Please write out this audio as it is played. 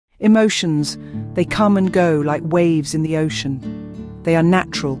Emotions, they come and go like waves in the ocean. They are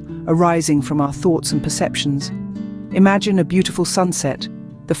natural, arising from our thoughts and perceptions. Imagine a beautiful sunset,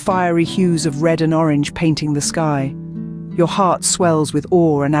 the fiery hues of red and orange painting the sky. Your heart swells with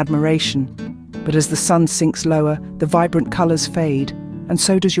awe and admiration. But as the sun sinks lower, the vibrant colours fade, and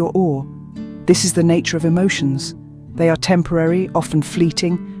so does your awe. This is the nature of emotions. They are temporary, often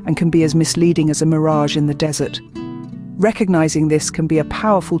fleeting, and can be as misleading as a mirage in the desert. Recognizing this can be a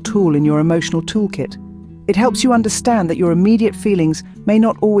powerful tool in your emotional toolkit. It helps you understand that your immediate feelings may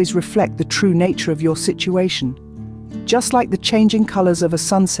not always reflect the true nature of your situation. Just like the changing colors of a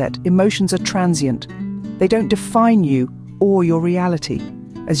sunset, emotions are transient. They don't define you or your reality.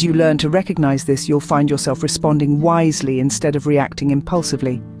 As you learn to recognize this, you'll find yourself responding wisely instead of reacting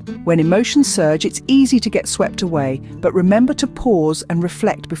impulsively. When emotions surge, it's easy to get swept away, but remember to pause and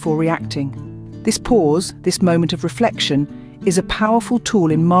reflect before reacting. This pause, this moment of reflection, is a powerful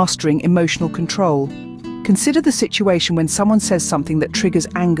tool in mastering emotional control. Consider the situation when someone says something that triggers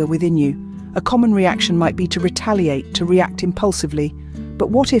anger within you. A common reaction might be to retaliate, to react impulsively.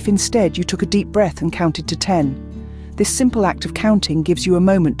 But what if instead you took a deep breath and counted to 10? This simple act of counting gives you a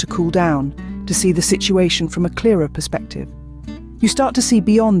moment to cool down, to see the situation from a clearer perspective. You start to see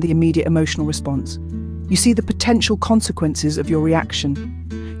beyond the immediate emotional response. You see the potential consequences of your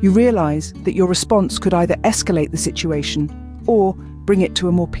reaction. You realize that your response could either escalate the situation or bring it to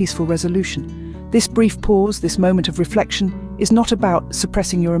a more peaceful resolution. This brief pause, this moment of reflection, is not about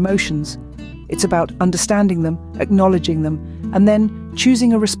suppressing your emotions. It's about understanding them, acknowledging them, and then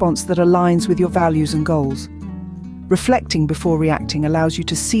choosing a response that aligns with your values and goals. Reflecting before reacting allows you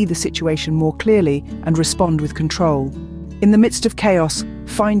to see the situation more clearly and respond with control. In the midst of chaos,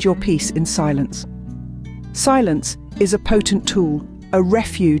 find your peace in silence. Silence is a potent tool, a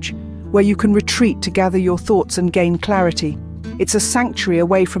refuge where you can retreat to gather your thoughts and gain clarity. It's a sanctuary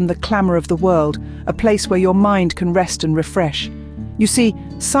away from the clamour of the world, a place where your mind can rest and refresh. You see,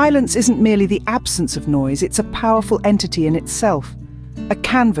 silence isn't merely the absence of noise, it's a powerful entity in itself. A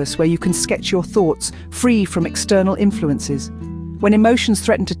canvas where you can sketch your thoughts, free from external influences. When emotions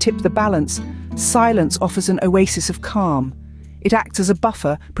threaten to tip the balance, silence offers an oasis of calm. It acts as a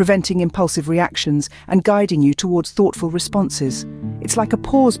buffer, preventing impulsive reactions and guiding you towards thoughtful responses. It's like a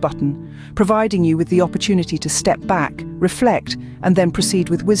pause button, providing you with the opportunity to step back, reflect, and then proceed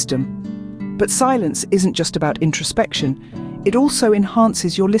with wisdom. But silence isn't just about introspection. It also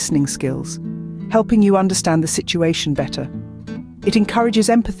enhances your listening skills, helping you understand the situation better. It encourages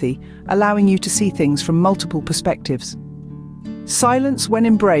empathy, allowing you to see things from multiple perspectives. Silence, when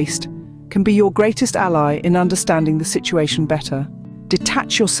embraced, can be your greatest ally in understanding the situation better.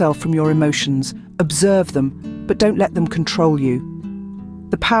 Detach yourself from your emotions, observe them, but don't let them control you.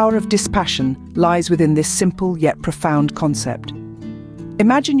 The power of dispassion lies within this simple yet profound concept.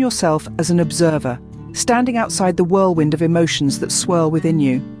 Imagine yourself as an observer, standing outside the whirlwind of emotions that swirl within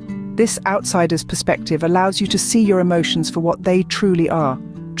you. This outsider's perspective allows you to see your emotions for what they truly are,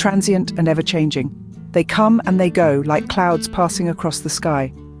 transient and ever-changing. They come and they go like clouds passing across the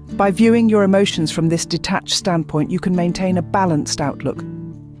sky. By viewing your emotions from this detached standpoint, you can maintain a balanced outlook.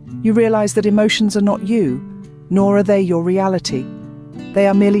 You realize that emotions are not you, nor are they your reality. They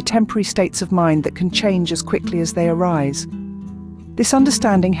are merely temporary states of mind that can change as quickly as they arise. This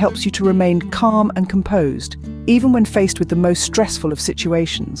understanding helps you to remain calm and composed, even when faced with the most stressful of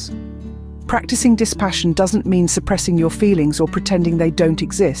situations. Practicing dispassion doesn't mean suppressing your feelings or pretending they don't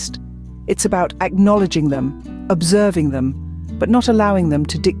exist. It's about acknowledging them, observing them, but not allowing them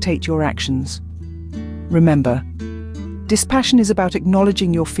to dictate your actions. Remember, dispassion is about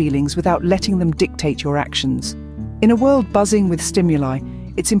acknowledging your feelings without letting them dictate your actions. In a world buzzing with stimuli,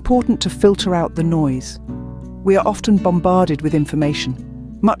 it's important to filter out the noise. We are often bombarded with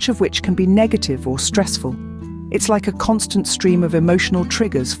information, much of which can be negative or stressful. It's like a constant stream of emotional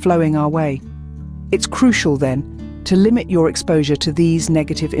triggers flowing our way. It's crucial, then, to limit your exposure to these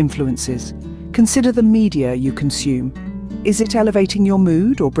negative influences. Consider the media you consume. Is it elevating your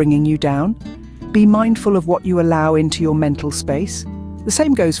mood or bringing you down? Be mindful of what you allow into your mental space. The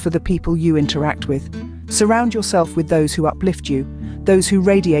same goes for the people you interact with. Surround yourself with those who uplift you, those who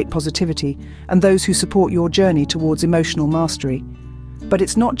radiate positivity, and those who support your journey towards emotional mastery. But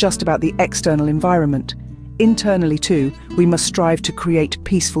it's not just about the external environment. Internally too, we must strive to create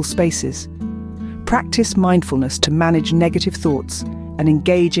peaceful spaces. Practice mindfulness to manage negative thoughts and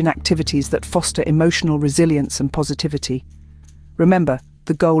engage in activities that foster emotional resilience and positivity. Remember,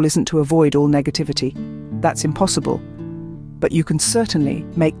 the goal isn't to avoid all negativity. That's impossible. But you can certainly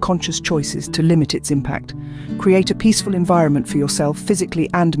make conscious choices to limit its impact. Create a peaceful environment for yourself physically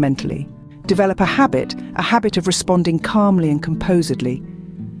and mentally. Develop a habit of responding calmly and composedly.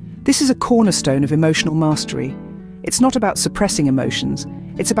 This is a cornerstone of emotional mastery. It's not about suppressing emotions,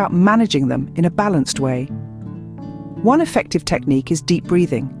 it's about managing them in a balanced way. One effective technique is deep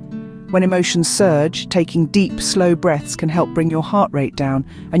breathing. When emotions surge, taking deep, slow breaths can help bring your heart rate down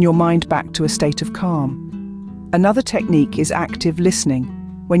and your mind back to a state of calm. Another technique is active listening.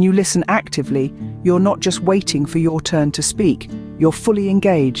 When you listen actively, you're not just waiting for your turn to speak, you're fully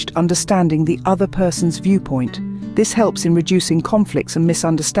engaged, understanding the other person's viewpoint. This helps in reducing conflicts and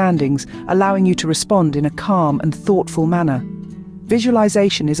misunderstandings, allowing you to respond in a calm and thoughtful manner.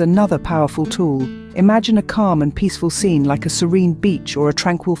 Visualization is another powerful tool. Imagine a calm and peaceful scene like a serene beach or a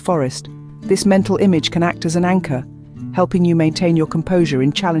tranquil forest. This mental image can act as an anchor, helping you maintain your composure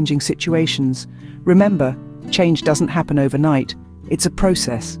in challenging situations. Remember, change doesn't happen overnight. It's a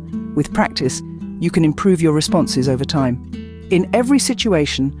process. With practice, you can improve your responses over time. In every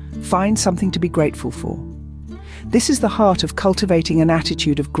situation, find something to be grateful for. This is the heart of cultivating an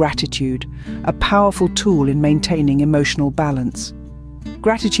attitude of gratitude, a powerful tool in maintaining emotional balance.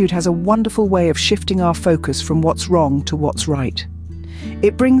 Gratitude has a wonderful way of shifting our focus from what's wrong to what's right.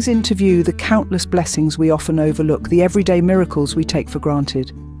 It brings into view the countless blessings we often overlook, the everyday miracles we take for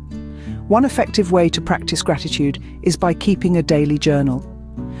granted. One effective way to practice gratitude is by keeping a daily journal.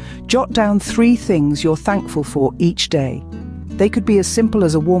 Jot down 3 things you're thankful for each day. They could be as simple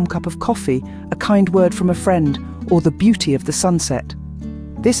as a warm cup of coffee, a kind word from a friend, or the beauty of the sunset.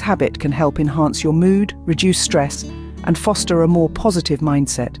 This habit can help enhance your mood, reduce stress, and foster a more positive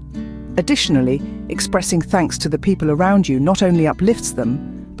mindset. Additionally, expressing thanks to the people around you not only uplifts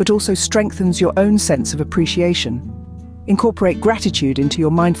them, but also strengthens your own sense of appreciation. Incorporate gratitude into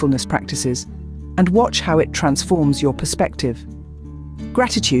your mindfulness practices and watch how it transforms your perspective.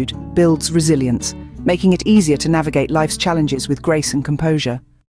 Gratitude builds resilience, making it easier to navigate life's challenges with grace and composure.